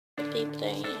be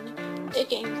playing a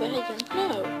game version.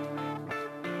 No.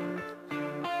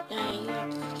 I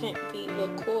can't be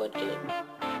recorded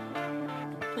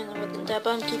when I wasn't there,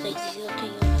 but I'm too lazy to look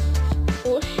at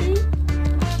horseshoe.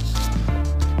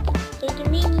 So the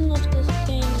meaning of this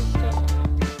game is that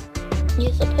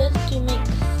you're supposed to make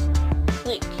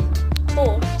like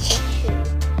horseshoe.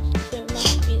 So it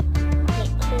must be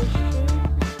like horseshoe.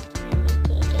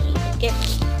 I don't even get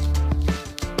it.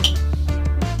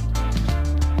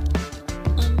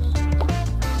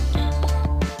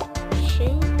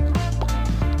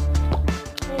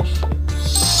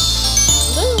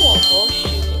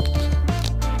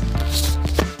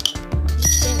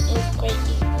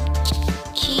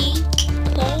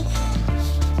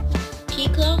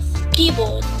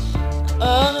 Keyboard.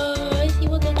 I see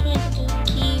what they're trying to do.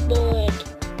 Keyboard.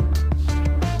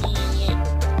 Yeah.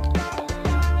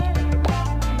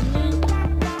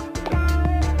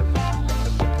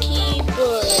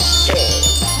 Keyboard.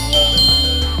 Yay.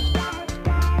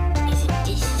 Isn't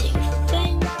this so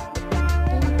fun?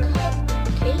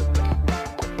 Cupcake?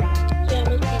 Yeah,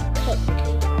 maybe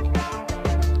cupcake.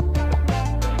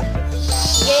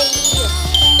 Yay.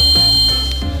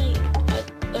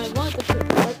 I want to put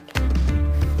that.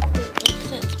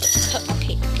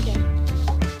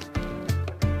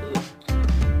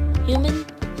 Human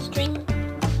string,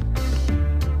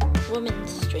 woman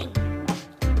string,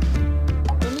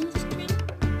 woman string,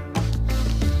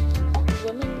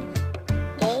 woman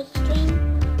girl string,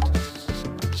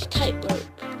 tightrope.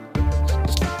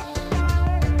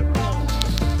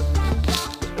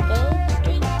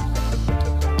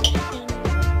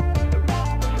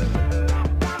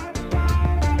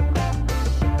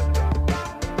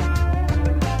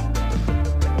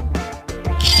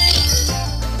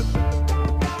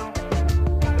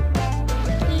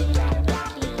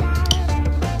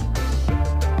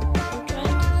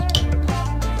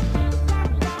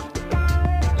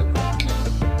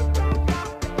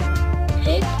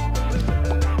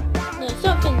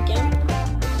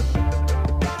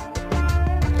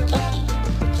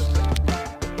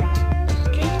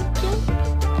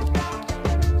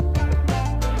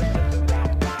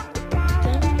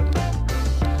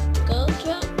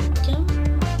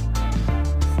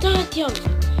 Jump.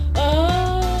 I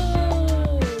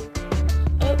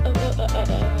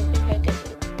think I get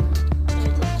it.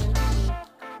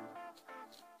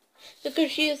 Because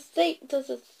she is shaped as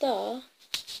a star.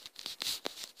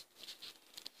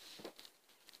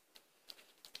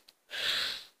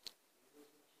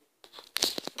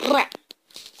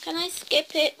 Can I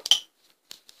skip it?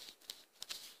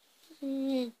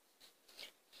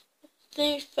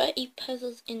 There's 30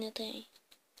 puzzles in a day.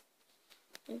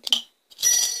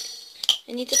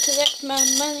 I need to collect my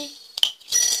money.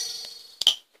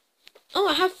 Oh,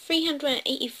 I have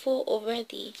 384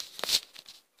 already.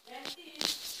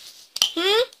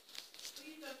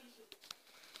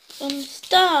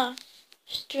 Star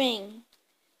string,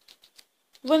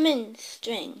 woman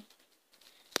string,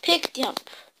 pig jump.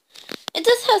 It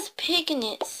just has pig in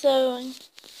it, so I'm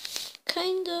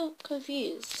kind of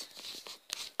confused.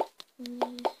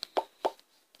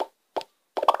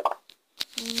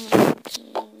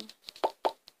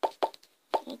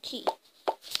 Okay,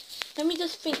 let me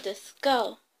just think the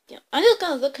skull. Yeah, I'm just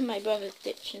gonna look in my brother's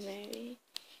dictionary.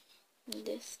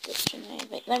 This dictionary.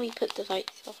 Wait, let me put the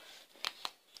lights off.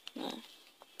 No.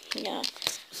 Yeah.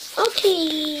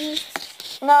 Okay.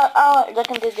 No, I won't look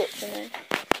in the dictionary.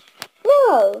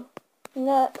 No.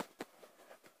 No.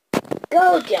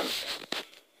 Go jump.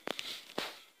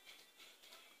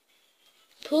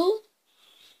 Pull.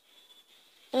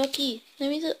 Okay, let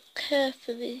me look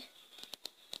carefully.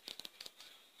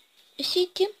 Is she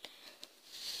jumping?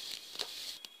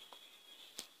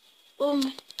 Oh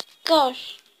my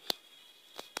gosh.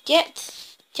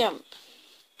 Get jump.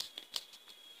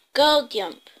 Girl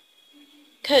jump.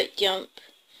 Coat jump.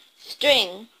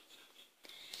 String.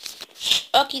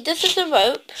 Okay, this is a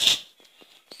rope.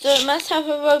 So it must have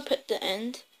a rope at the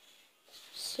end.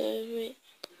 So wait.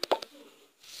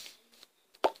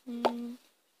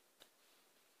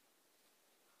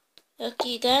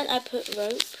 Okay, then I put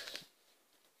rope.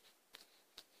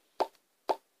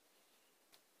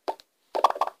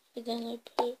 And then I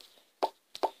put...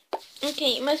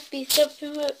 Okay, it must be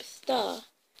something rope star.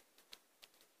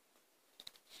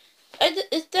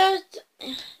 Is there...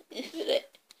 Is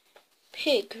it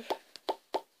pig?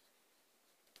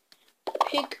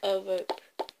 Pig rope.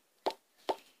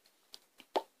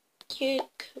 Jig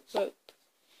rope.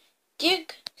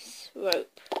 Jig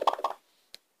rope.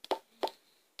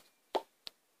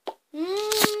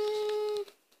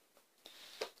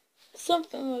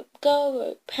 Something rope. Girl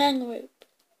rope. Hang rope.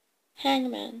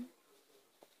 Hangman.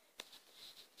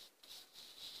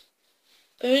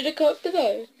 Put a comment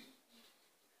below.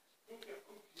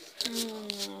 Oh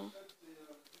no.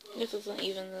 This isn't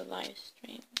even the live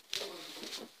stream.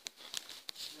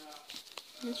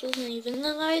 This wasn't even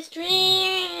the live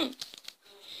stream!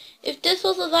 If this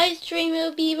was a live stream, it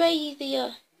would be way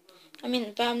easier. I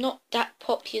mean, but I'm not that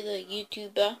popular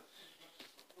YouTuber.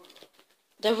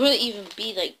 There wouldn't even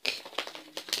be like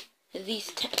at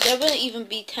least 10, there wouldn't even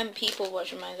be 10 people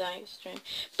watching my live stream.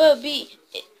 But it'd be,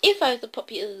 if I was a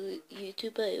popular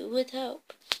YouTuber, it would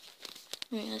help.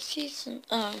 I mean, I see some.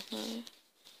 Oh no!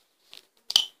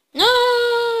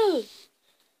 No!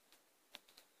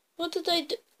 What did I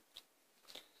do?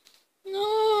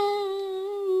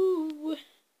 No!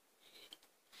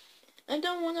 I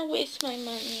don't want to waste my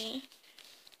money.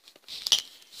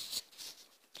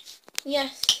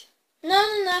 Yes. No,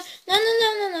 no, no, no, no,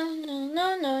 no, no, no,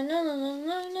 no, no, no, no,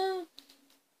 no,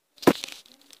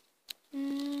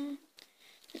 no.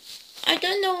 I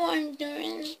don't know what I'm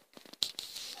doing.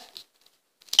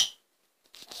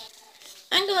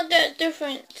 I'm gonna get a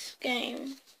different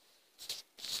game.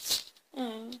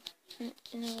 Oh,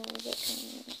 no other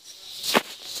games.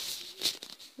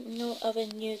 No other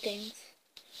new games.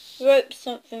 Rope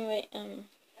something right,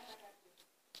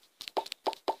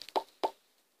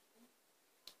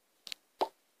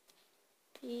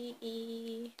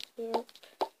 PE, rope,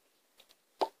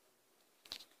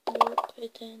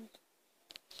 then.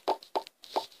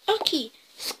 Okay,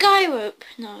 sky rope,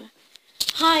 no.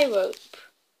 High rope.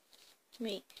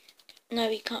 Wait, no,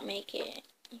 we can't make it.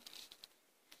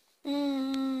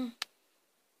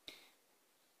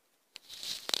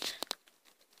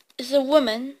 It's a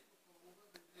woman.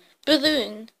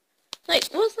 Balloon.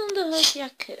 Like, what's under her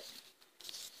jacket?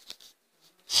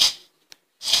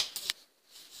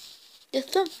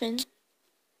 There's something.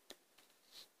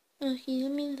 Okay,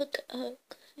 let me look at her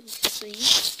closely.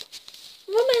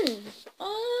 Woman!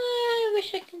 Oh, I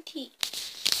wish I could teach.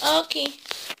 Okay,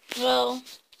 well,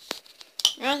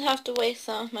 I'll have to waste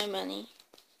some of my money.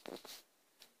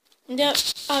 Yeah,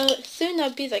 soon I'll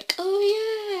be like, oh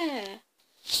yeah!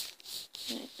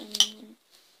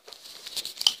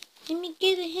 Let me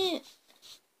get a hint.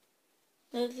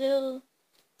 The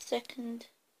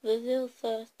little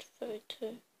first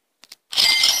photo.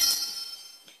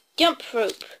 Jump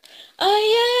rope. Oh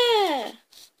yeah!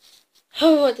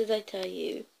 Oh, what did I tell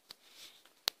you?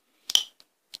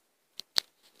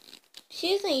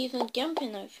 She isn't even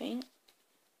jumping, I think.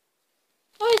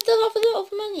 Oh, I still have a lot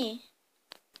of money.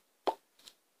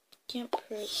 Jump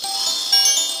rope.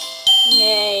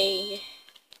 Yay.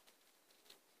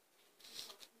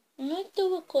 Am I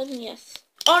still recording? Yes.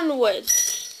 Onwards.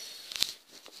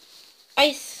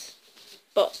 Ice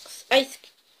box. Ice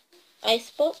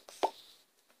box.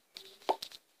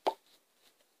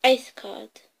 Ice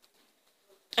card.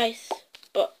 Ice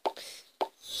box.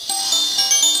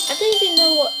 I don't even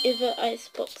know what either ice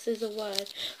box is a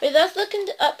word. Wait, let's look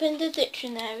up in the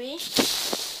dictionary.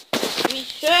 We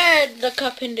should look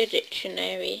up in the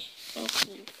dictionary.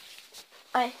 Okay.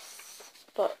 Ice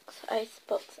box, ice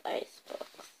box, ice box.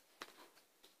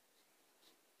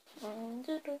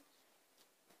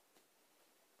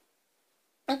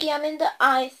 Okay, I'm in the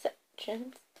I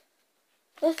section.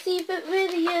 Let's see if it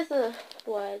really is a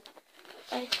word.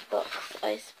 Icebox,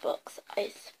 icebox,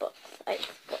 icebox,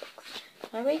 icebox.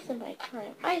 I'm wasting my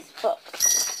time.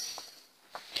 Icebox.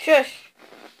 Shush.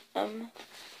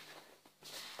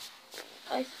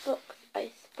 Icebox,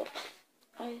 icebox,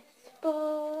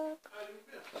 icebox.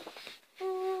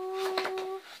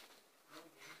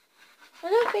 I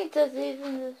don't think there's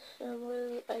even this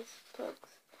really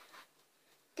icebox.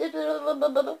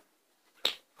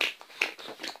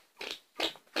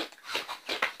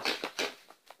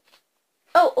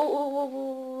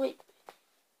 Oh, wait.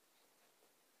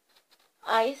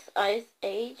 Ice, ice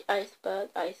age, iceberg,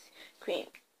 ice cream,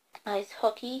 ice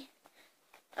hockey,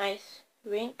 ice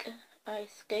rink, ice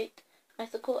skate,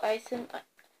 icicle, icing,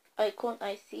 icon,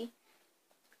 icy,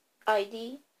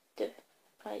 ID,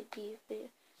 ID,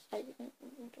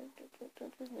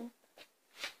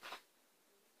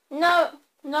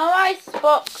 no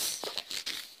icebox.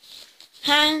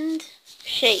 Hand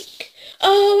shake.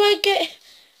 Oh, I get.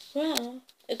 Wow,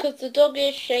 because the dog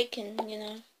is shaking, you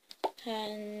know.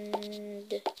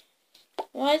 And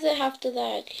why does it have to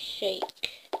like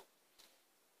shake?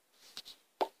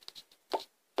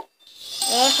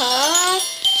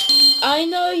 I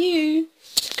know you,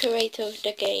 creator of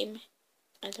the game.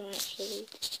 I don't actually.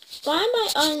 Why am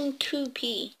I on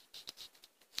 2p?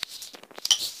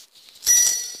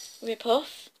 Rip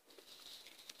off.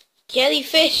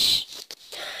 Jellyfish.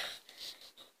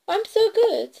 I'm so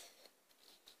good.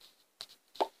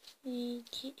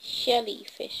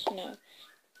 Jellyfish, no.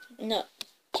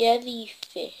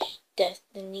 Jellyfish.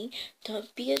 Destiny,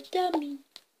 don't be a dummy.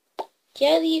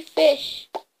 Jellyfish.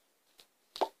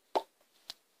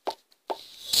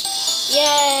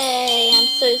 Yay, I'm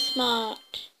so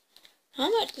smart. How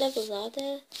much levels are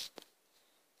there?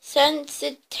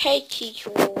 Sensitivity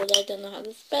wall, I don't know how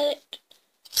to spell it.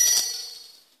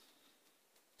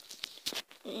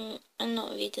 I'm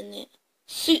not reading it.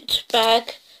 Suit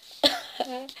bag.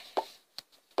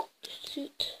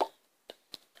 Suit.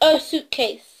 Oh,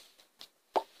 suitcase.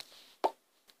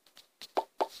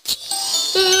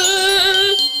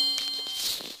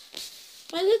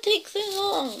 Why does it take so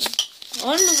long?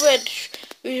 Onward,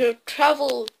 we shall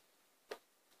travel.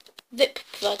 Zip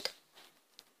plug.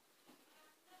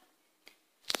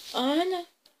 Oh no.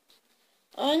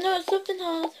 Oh no, it's something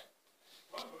hard.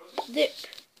 Zip.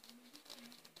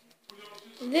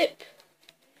 Zip.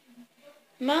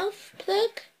 Mouth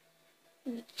plug?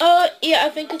 Oh, yeah, I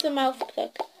think it's a mouth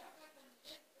plug.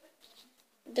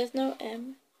 There's no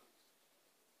M.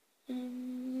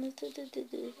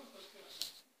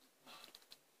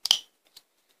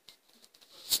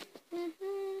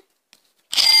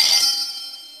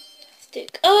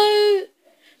 Stick. Oh!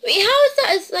 Wait, how is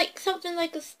that as like something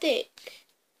like a stick?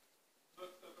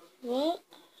 What?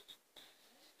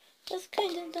 That's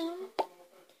kind of dumb.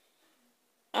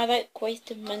 I like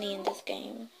wasting money in this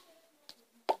game.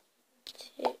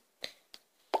 Tick.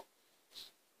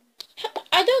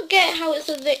 I don't get how it's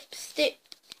a lipstick.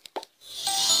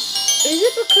 Is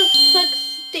it because plugs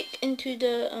stick into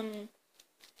the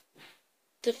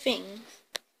things?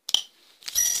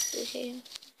 Okay.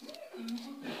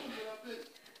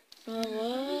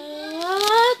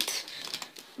 What?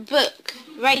 Book.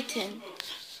 Writing.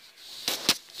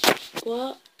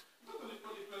 What?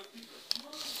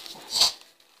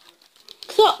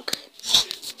 Clock.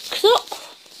 Clock.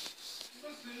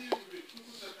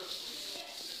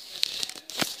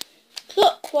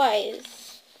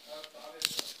 Clockwise.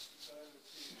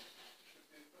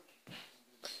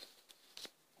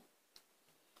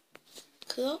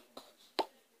 Clock.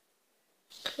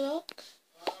 Clock.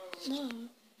 No.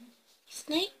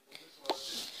 Snake.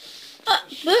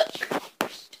 Book.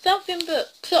 Something book.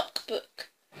 Clock book.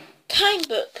 Time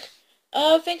book.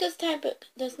 Oh, I think it's time book.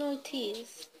 There's no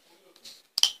T's.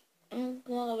 I'm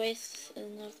gonna waste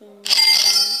another one.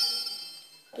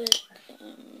 Book.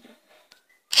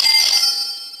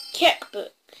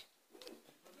 Checkbook.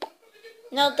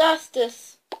 Now that's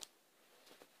this.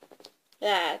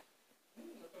 That.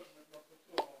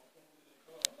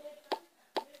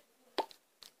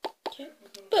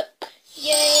 Checkbook.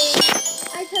 Yay!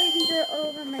 I totally did it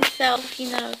all by myself, you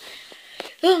know.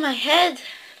 Oh, my head.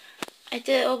 I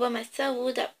did it all by myself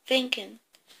without thinking.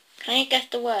 Can you guess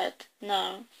the word?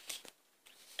 No.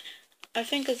 I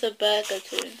think it's a burger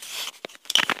too.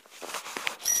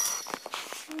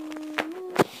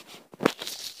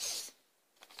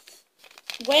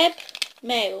 Web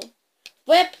mail.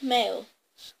 Web mail.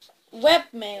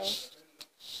 Web mail.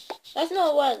 That's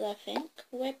not a word, I think.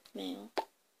 Web mail.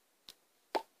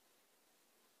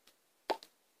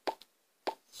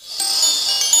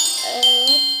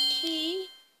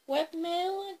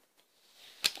 Webmail?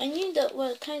 I knew that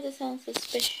word kind of sounds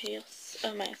suspicious.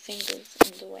 Oh, my fingers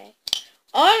in the way.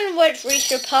 Onwards we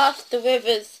shall pass the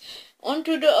rivers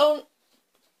onto the old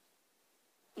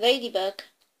ladybug.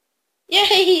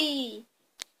 Yay!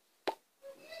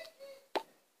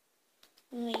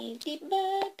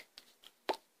 Ladybug.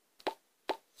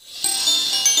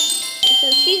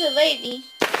 So she's a lady.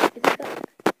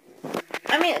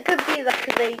 I mean, it could be like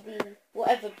a lady,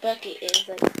 whatever bug it is.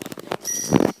 Like.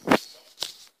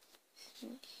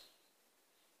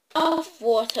 Of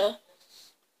water.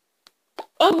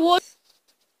 Oh, water.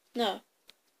 No.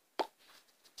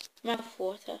 Mouth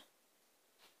water.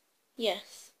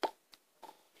 Yes.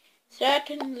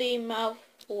 Certainly mouth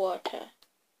water.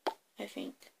 I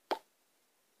think.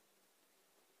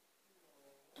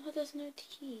 Oh, there's no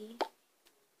T.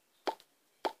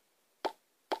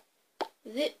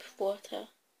 Zip water.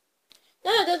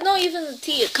 No, there's not even a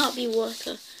T. It can't be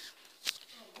water.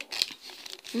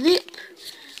 Zip.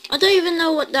 I don't even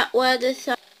know what that word is.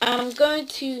 So I'm going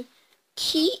to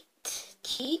cheat.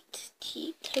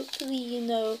 Hopefully you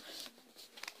know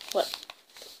what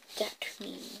that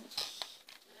means.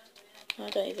 I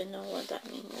don't even know what that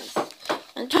means.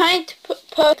 I'm trying to put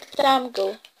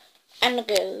angle.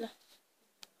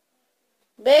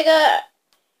 Bigger.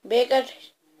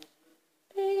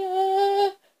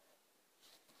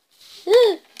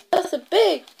 That's a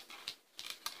big.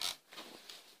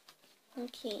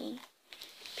 Okay.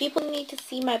 People need to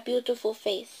see my beautiful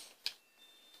face.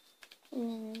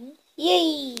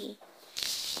 Yay!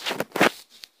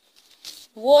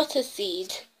 Water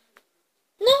seed.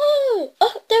 No!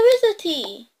 Oh, there is a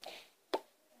T.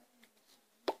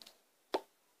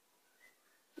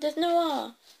 There's no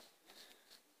R.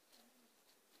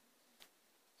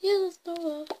 Yeah, there's no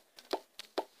R.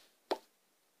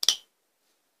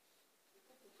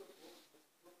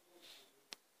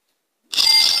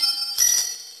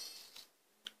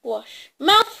 Wash.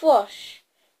 Mouthwash.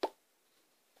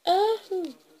 Oh.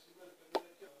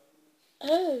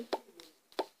 Oh.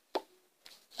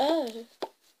 Oh.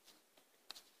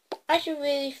 I should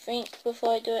really think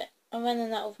before I do it. I'm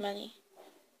running out of money.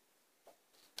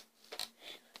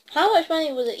 How much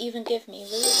money will it even give me?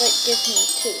 Will it like give me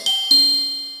 2?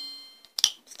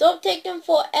 Stop taking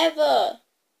forever.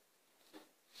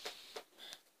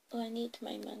 Oh, I need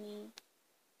my money.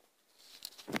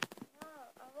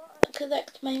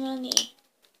 Collect my money.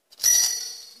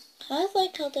 I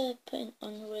like how they're putting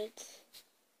onwards.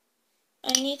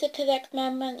 I need to collect my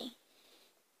money.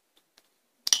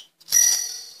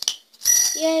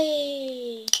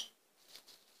 Yay!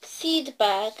 Seed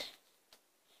bag.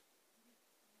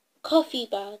 Coffee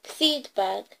bag. Seed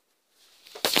bag.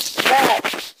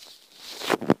 Rash.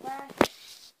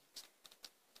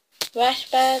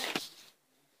 Rash bag.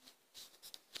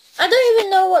 I don't even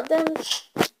know what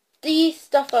these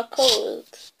stuff are called.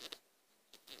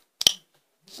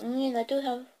 I mean, I do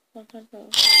have one.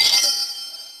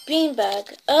 Bean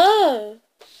bag. Oh.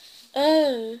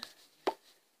 Oh.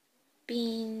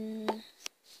 Bean.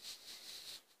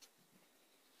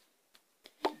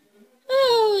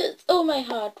 Oh, it's all my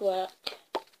hard work.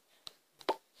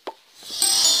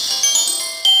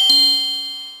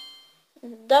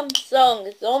 Dumb song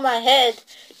is on my head.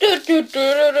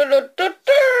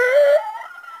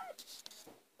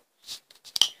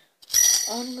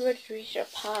 Onwards reach a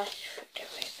path for the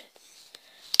rivers.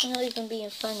 I'm not even being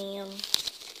funny.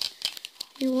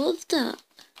 What's that?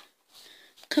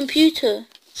 Computer.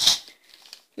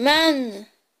 Man.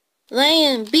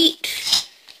 Lion. Beach.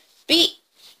 Beat.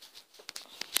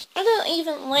 I don't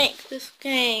even like this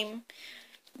game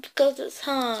because it's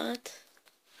hard.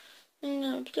 I'm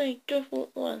gonna play a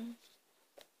different one.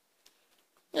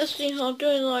 Let's see how do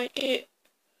I like it.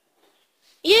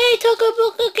 Yay,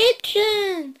 Hdhgeywy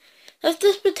kitchen! Let's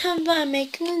just pretend that I'm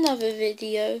making another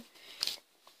video.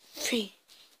 3,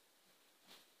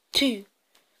 2,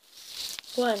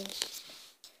 1.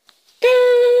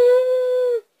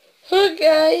 Hey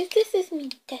guys, this is me,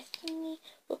 Destiny,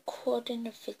 recording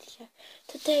a video.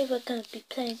 Today we're going to be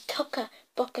playing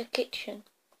Hdhgeywy kitchen.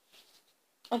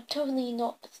 I'm totally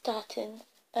not starting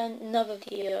another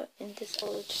video in this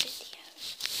old video.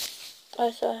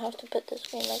 Also, I have to put this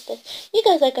game like this. You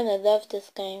guys are gonna love this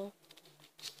game.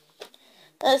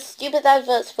 There's stupid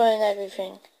adverts for and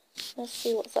everything. Let's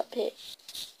see what's up here.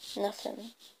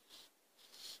 Nothing.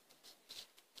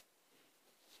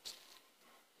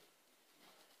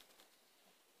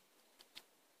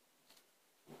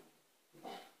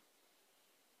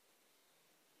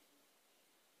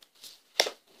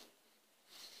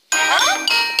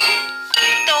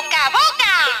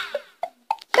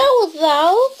 That was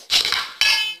loud.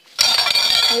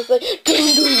 I was like,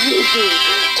 Hdhgeywy.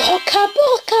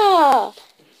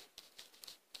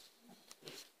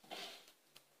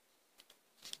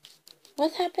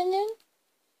 What's happening?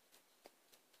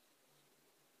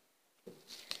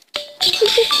 Did you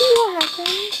see what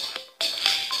happened?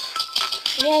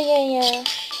 Yeah.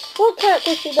 What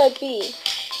character should I be?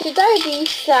 Should I be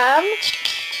Sam?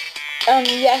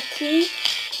 Yeti?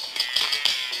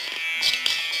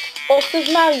 Or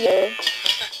Super Mario?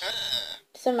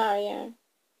 Super Mario.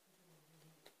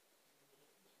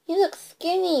 He looks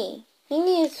skinny. He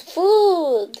needs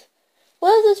food.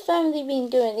 What has his family been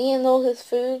doing? Eating all his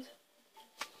food?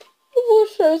 I'm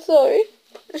so sorry.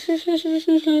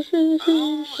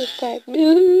 Subscribe.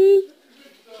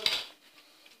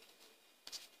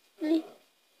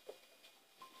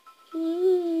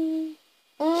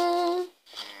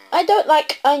 I don't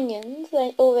like onions.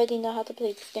 I already know how to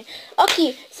play this game.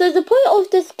 Okay, so the point of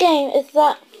this game is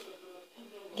that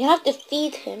you have to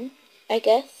feed him, I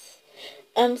guess.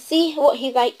 See what he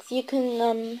likes. You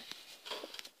can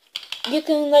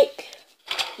like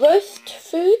roast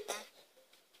food.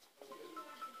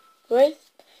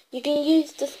 You can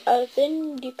use this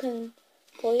oven. You can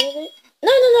boil it.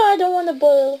 No, I don't want to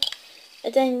boil.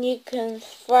 And then you can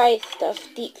fry stuff,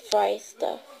 deep fry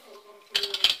stuff.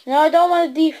 No, I don't want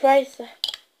to deep fry stuff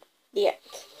yet.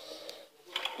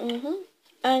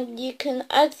 And you can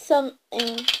add some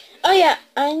in. Oh yeah,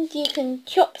 and you can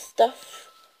chop stuff.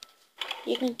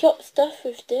 You can chop stuff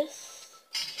with this.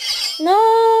 No,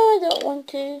 I don't want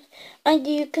to. And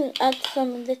you can add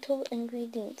some little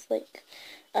ingredients like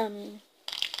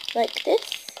like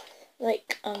this.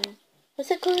 Like,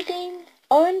 what's it called again?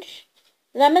 Orange?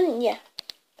 Lemon? Yeah.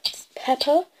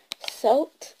 Pepper,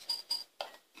 salt,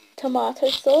 tomato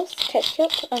sauce,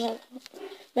 ketchup,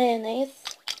 mayonnaise,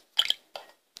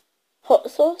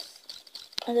 hot sauce,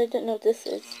 and I don't know what this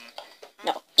is.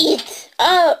 Now eat!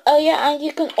 Oh yeah, and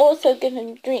you can also give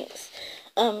him drinks.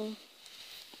 I'm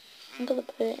gonna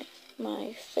put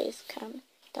my face cam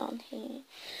down here.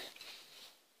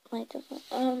 I don't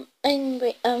know.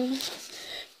 Anyway,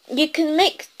 you can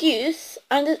make juice,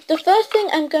 and the first thing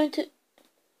I'm going to,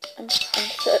 I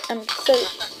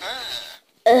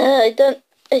don't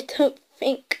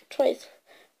think twice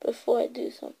before I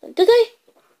do something. Did I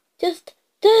just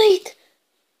delete?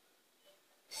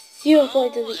 Zero before I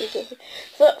deleted it.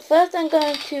 First I'm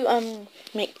going to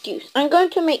make juice. I'm going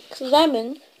to make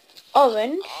lemon,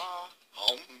 orange.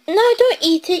 No, don't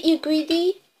eat it, you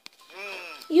greedy.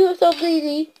 You're so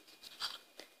greedy.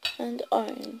 And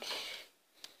orange.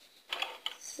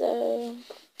 So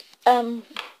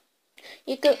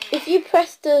you can, if you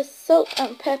press the salt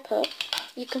and pepper,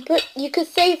 you can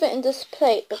save it in this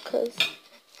plate, because,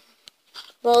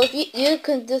 well, if you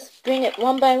can just bring it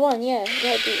one by one, yeah,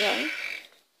 that'd be wrong.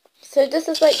 So this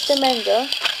is like the mender.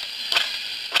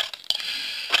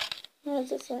 No,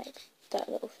 just like that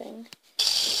little thing.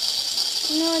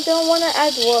 No, I don't want to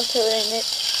add water in it.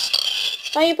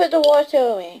 How you put the water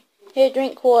away? Here,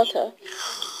 drink water.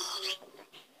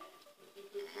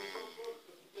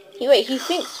 Wait, he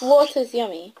thinks water's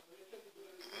yummy.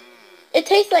 It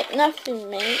tastes like nothing,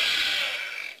 mate.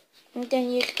 And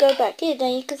then you can go back here,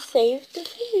 then you can save the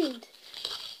food.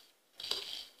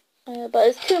 But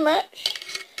it's too much,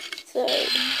 so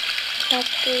have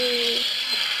to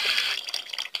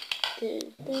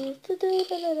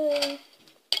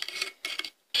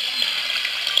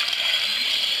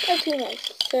Not too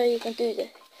much, so you can do this.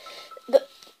 But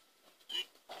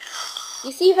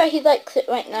you see how he likes it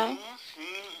right now?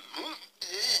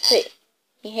 Wait,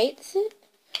 he hates it?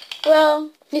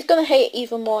 Well, he's gonna hate it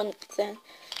even more then.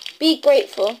 Be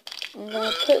grateful. I'm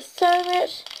gonna put so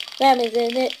much lemons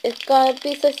in it, it's gonna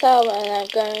be so sour, and I'm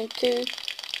going to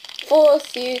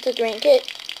force you to drink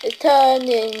it. It's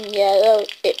turning yellow.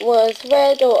 It was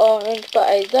red or orange, but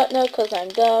I don't know cause I'm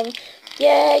dumb.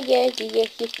 Yeah, yeah, yeah,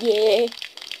 yeah, yeah.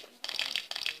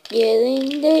 Yeah,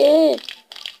 in there.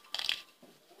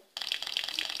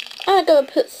 I'm gonna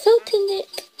put salt in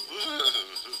it,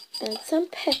 and some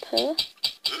pepper,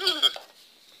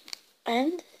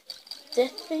 and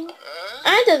this thing,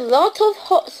 and a lot of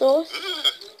hot sauce.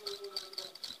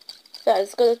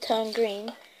 That's gonna turn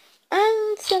green,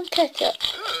 and some ketchup.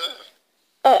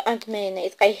 Oh, and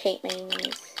mayonnaise. I hate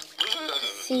mayonnaise.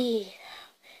 See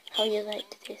how you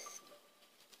like this.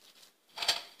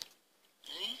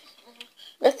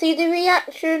 Let's see the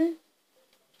reaction.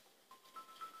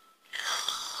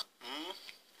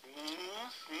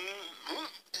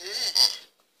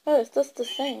 Oh, it's just the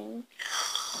same.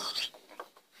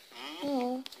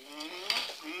 Oh.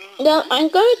 Now I'm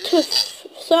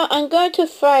going to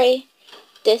fry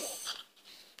this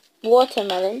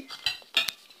watermelon.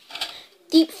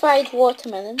 Deep fried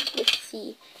watermelon. Let's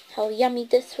see how yummy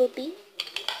this will be.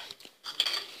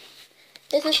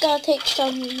 This is gonna take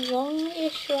some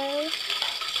longish while.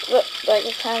 But by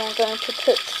the time I'm going to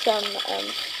put some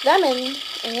lemon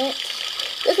in it.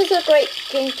 This is a great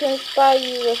game to inspire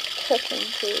you with cooking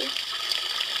too.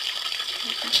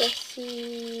 Let's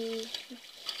see.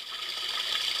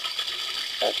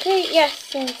 Okay,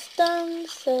 yes, it's done,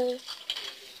 so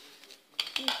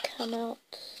come out.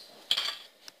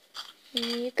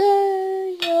 Here you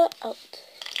go, you're out.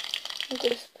 I'll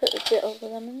just put a bit of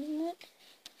lemon in it.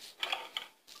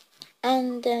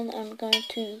 And then I'm going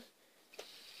to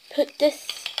put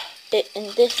it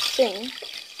in this thing.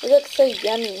 It looks so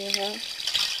yummy, you know.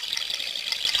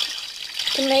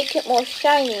 To make it more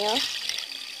shinier.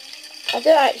 I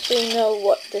don't actually know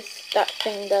what that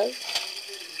thing does.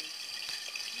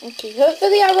 Okay,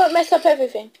 hopefully I won't mess up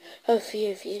everything.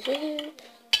 Hopefully.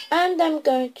 And I'm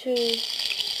going to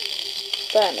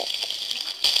burn it.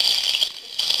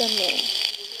 Some more.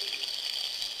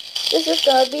 This is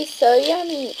gonna be so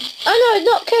yummy. Oh no,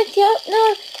 not ketchup.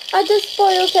 No, I just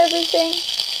spoiled everything.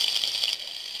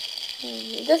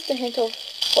 Just a hint of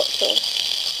hot sauce.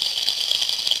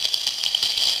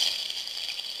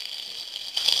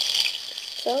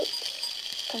 Salt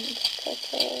and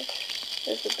pepper.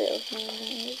 There's a bit of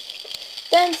mayonnaise.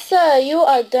 Then, sir, you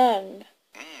are done.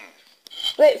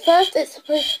 Wait, first it's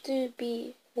supposed to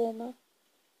be warmer.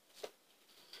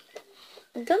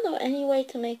 I don't know any way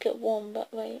to make it warm,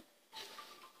 but wait.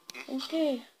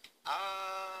 Okay.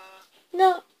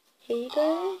 No. Here you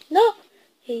go. No.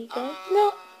 Here you go.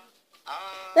 No.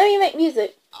 Let me make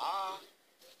music.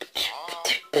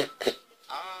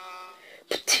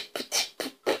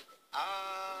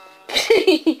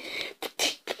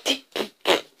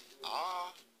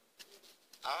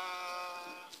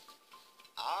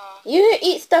 You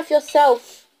eat stuff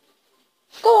yourself.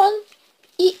 Go on.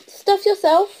 Eat stuff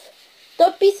yourself.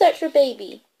 Don't be such a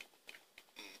baby.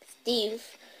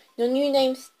 Steve. Your new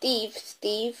name's Steve,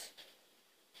 Steve.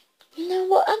 You know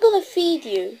what? I'm gonna feed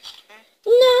you.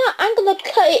 No, I'm gonna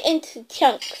cut it into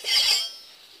chunks.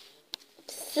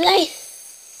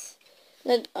 Slice.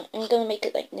 No, I'm gonna make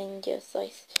it like ninja.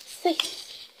 Slice.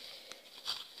 Slice.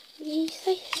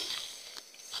 Slice.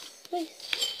 Slice.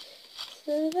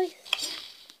 Slice.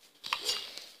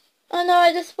 Oh no,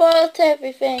 I just spoiled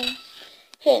everything.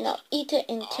 Here, now eat it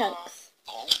in chunks.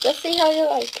 Let's see how you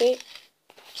like it.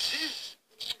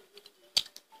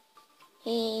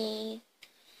 He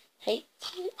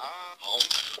hates it.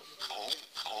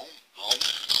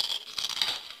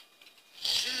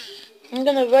 I'm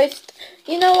gonna roast.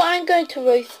 You know what? I'm going to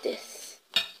roast this.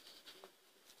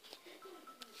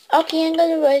 Okay, I'm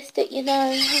gonna roast it. You know,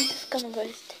 I'm just gonna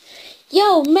roast it.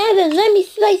 Yo, Melon, let me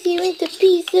slice you into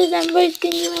pieces. I'm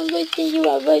roasting you. I'm roasting you.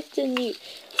 I'm roasting you.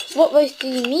 What roast do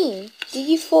you mean? Did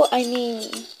you thought I mean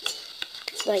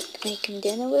like making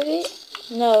dinner with it?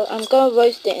 No, I'm gonna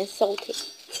roast it and salt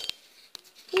it.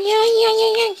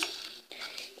 Yeah.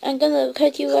 I'm gonna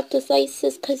cut you up to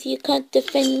slices because you can't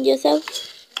defend yourself.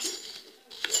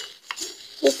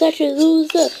 You're such a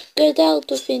loser. Get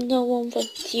out of it. No one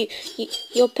wants you.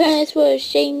 Your parents were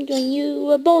ashamed when you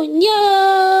were born.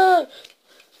 Yeah!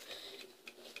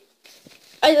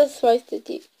 I just roasted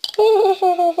you.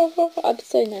 I'm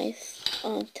so nice,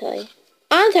 aren't I?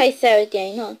 Aren't I, Sarah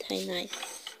Jane? Aren't I nice?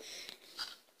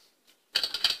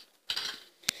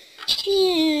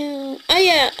 Yeah. Oh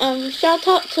yeah, shout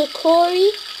out to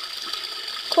Corey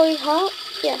Hart.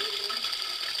 Yeah.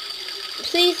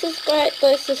 Please subscribe,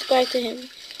 go subscribe to him.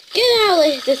 Get out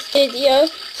of this video.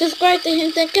 Subscribe to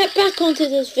him, then get back onto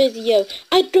this video.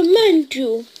 I demand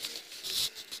you.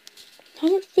 How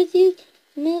much video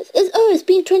minutes? It's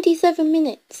been 27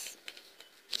 minutes.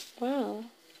 Wow.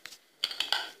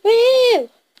 Woo!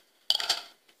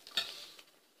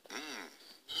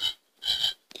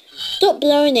 Stop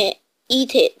blowing it.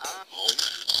 Eat it.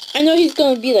 I know he's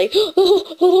gonna be like,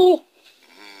 oh,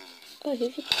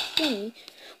 he's funny.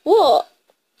 What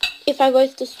if I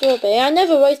roast a strawberry? I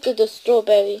never roasted a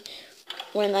strawberry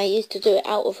when I used to do it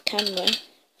out of camera.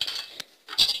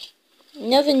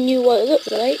 Never knew what it looked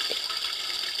like.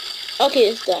 Okay,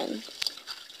 it's done.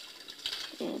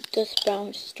 Just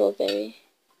brown strawberry.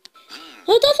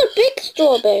 Oh, that's a big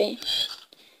strawberry.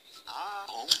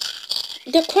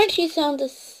 The crunchy sound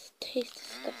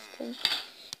tastes disgusting.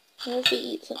 What if he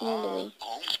eats it normally?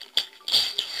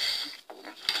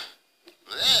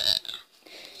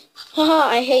 Haha,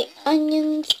 I hate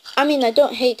onions. I mean, I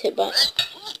don't hate it, but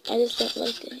I just don't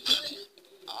like it.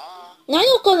 Now I'm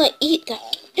not gonna eat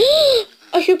that.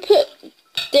 I should put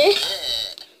this.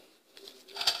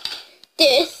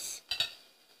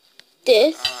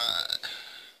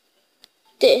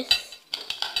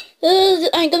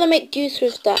 I'm gonna make juice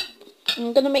with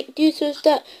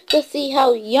that. Let's see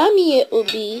how yummy it will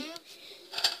be.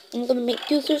 I'm gonna make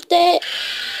juice with that.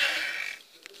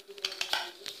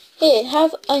 Here,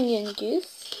 have onion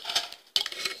juice.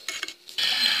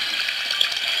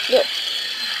 Look.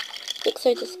 Looks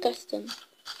so disgusting.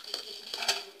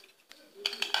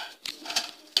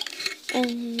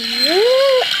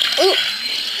 Oh.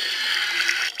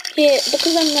 Here,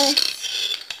 because I'm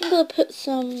nice, I'm gonna put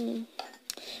some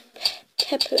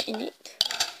pepper in it.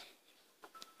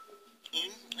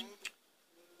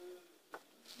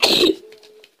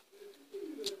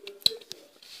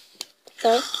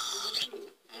 So.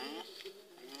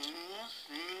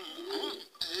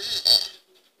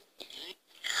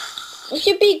 You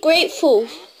should be grateful.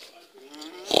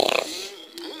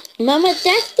 Mama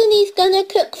Destiny's gonna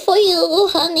cook for you,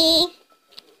 honey.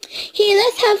 Here,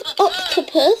 let's have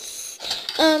octopus.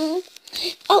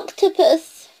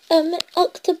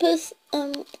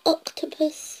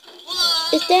 Octopus.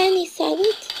 Is there any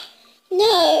salad?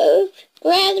 No.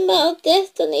 Grandma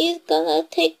Destiny's gonna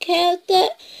take care of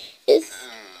that. It's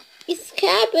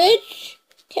cabbage.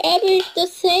 Cabbage the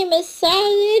same as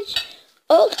salad.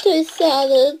 Octopus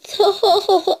salad.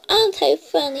 Aren't I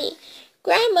funny?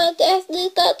 Grandma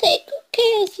Destiny's gonna take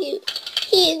care of you.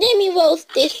 Here, let me roast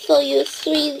this for you,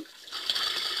 sweetie.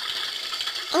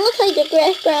 Aren't I the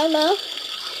best grandma?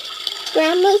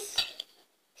 Grandma's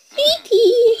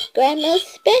sweetie. Grandma's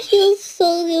special,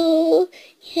 so you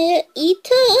here, eat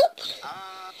up.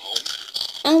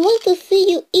 I want to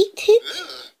see you eat it.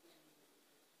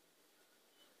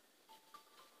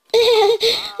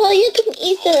 Well, you can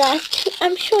eat the last.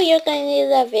 I'm sure you're going to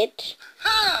love it.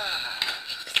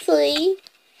 See?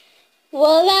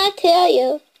 What I tell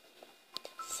you.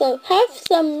 So have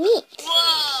some meat.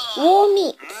 Raw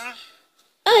meat.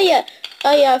 Oh yeah,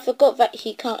 I forgot that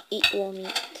he can't eat raw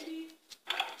meat.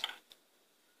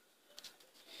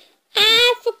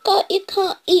 I forgot you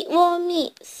can't eat raw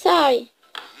meat. Sorry.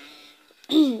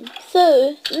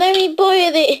 So, let me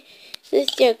boil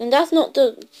this yolk, and that's not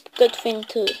the good thing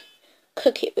to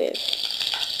cook it with.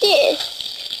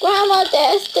 This, Grandma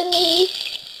Destiny.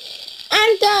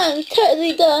 I'm done,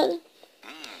 totally done.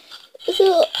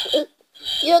 So,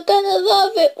 you're gonna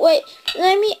love it. Wait,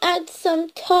 let me add some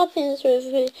toppings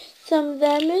with it. Some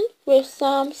lemon, with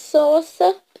some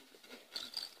salsa,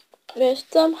 with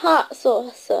some hot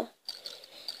salsa.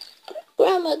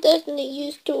 Grandma Destiny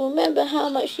used to remember how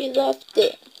much she loved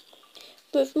it.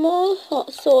 With more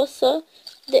hot salsa,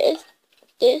 this,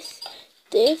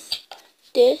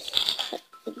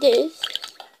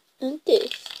 and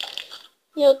this.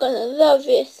 You're gonna love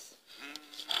this.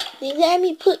 Let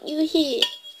me put you here.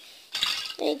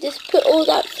 And just put all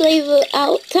that flavor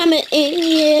out. Come it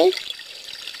in,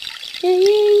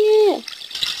 yeah.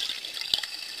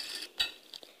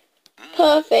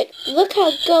 Perfect. Look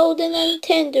how golden and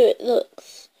tender it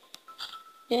looks.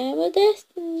 Grandma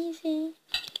Destiny's here.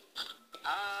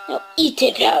 Now eat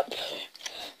it up.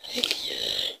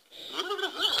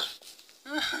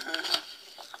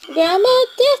 Grandma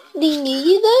Destiny,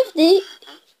 you loved it.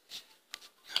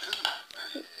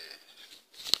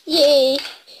 Yay.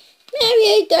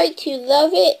 Mario, don't you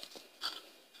love it?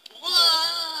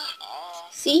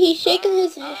 See, he's shaking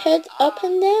his head up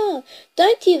and down.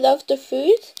 Don't you love the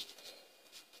food?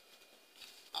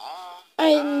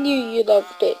 I knew you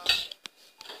loved it.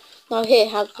 Now here,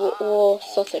 have raw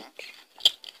sausage.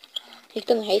 He's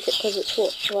gonna hate it because it's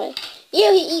raw, right?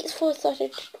 Yeah, he eats raw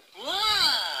sausage.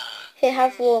 Here,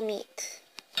 have raw meat.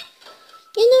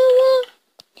 You know what?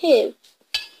 Here.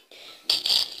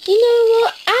 You know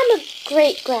what? I'm a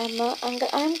great grandma. I'm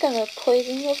gonna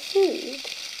poison your food.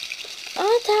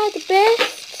 Aren't I the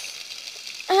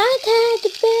best? Aren't I the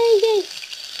best?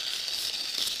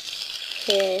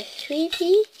 Here,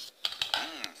 sweetie.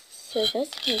 So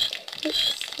let's put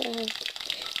some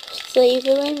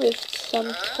flavoring with some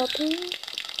topping.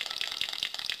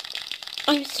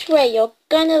 I swear you're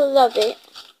gonna love it.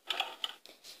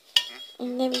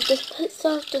 And then we just put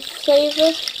some of the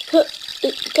flavor, put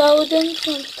the golden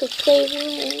some of the flavor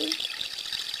in.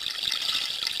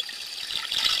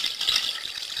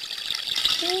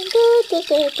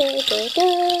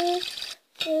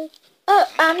 Oh,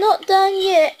 I'm not done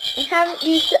yet. I haven't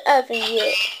used the oven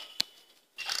yet.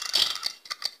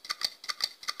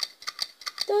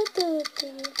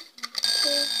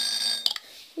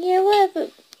 Yeah,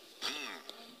 whatever.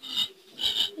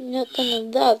 You're gonna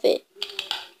love it.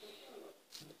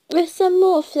 With some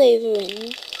more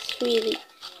flavorings, really.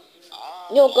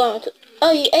 You're going to...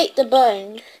 Oh, you ate the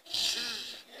bones.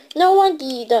 No wonder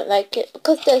you don't like it,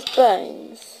 because there's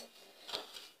bones.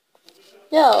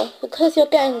 No, because you're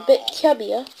getting a bit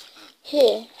chubbier.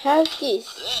 Here, have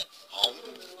this.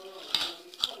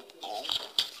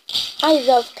 I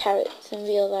love carrots in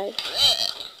real life.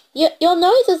 Your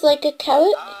nose is like a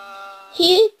carrot.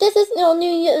 Here, this is your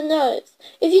new nose.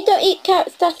 If you don't eat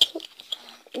carrots, that's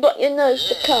what your nose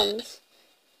becomes.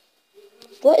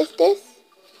 What is this?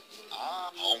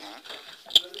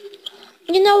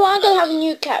 You know what? I'm gonna have a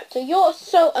new character. You're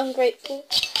so ungrateful.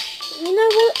 You know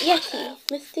what? Yeti.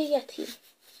 Mr. Yeti.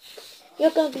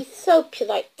 You're gonna be so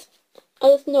polite. I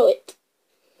just know it.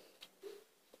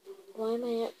 Why am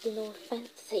I acting all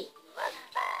fancy?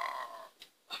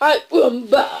 Hi,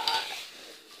 Rumba.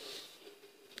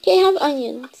 Okay, have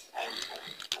onions.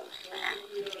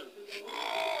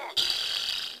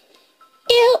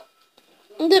 Ew.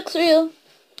 It looks real.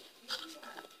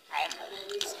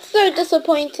 So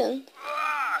disappointing.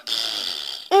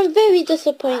 I'm very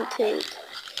disappointed.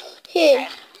 Here.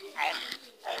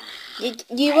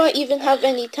 You won't even have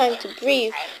any time to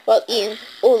breathe while eating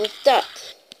all of that.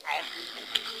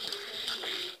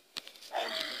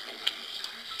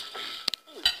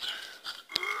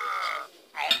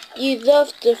 You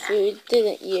loved the food,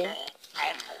 didn't you?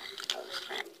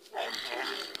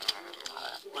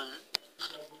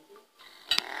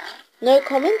 No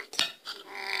comment?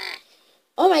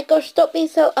 Oh my gosh, stop being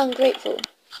so ungrateful.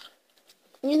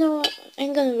 You know what?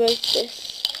 I'm gonna roast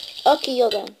this. Okay, you're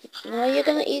done. Now you're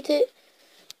gonna eat it.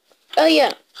 Oh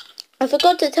yeah, I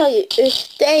forgot to tell you,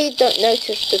 if they don't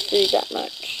notice the food that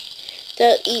much,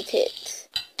 they'll eat it.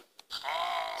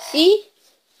 See?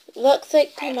 Looks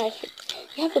like tomato.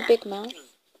 You have a big mouth.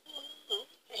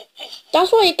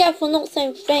 That's what you get for not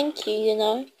saying thank you, you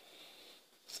know.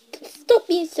 Stop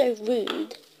being so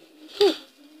rude.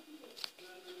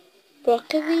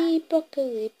 Broccoli,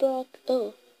 broccoli,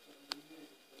 oh.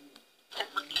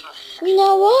 You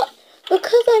know what?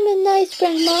 Because I'm a nice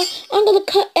grandma, I'm gonna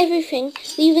cut everything,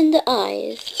 leaving the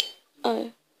eyes.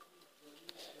 Oh.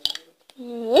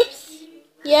 Oops.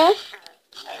 Yeah?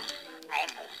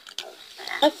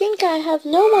 I think I have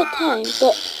no more time,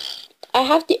 but I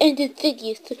have to end this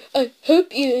video, so I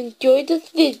hope you enjoyed this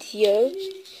video.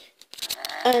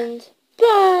 And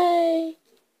bye!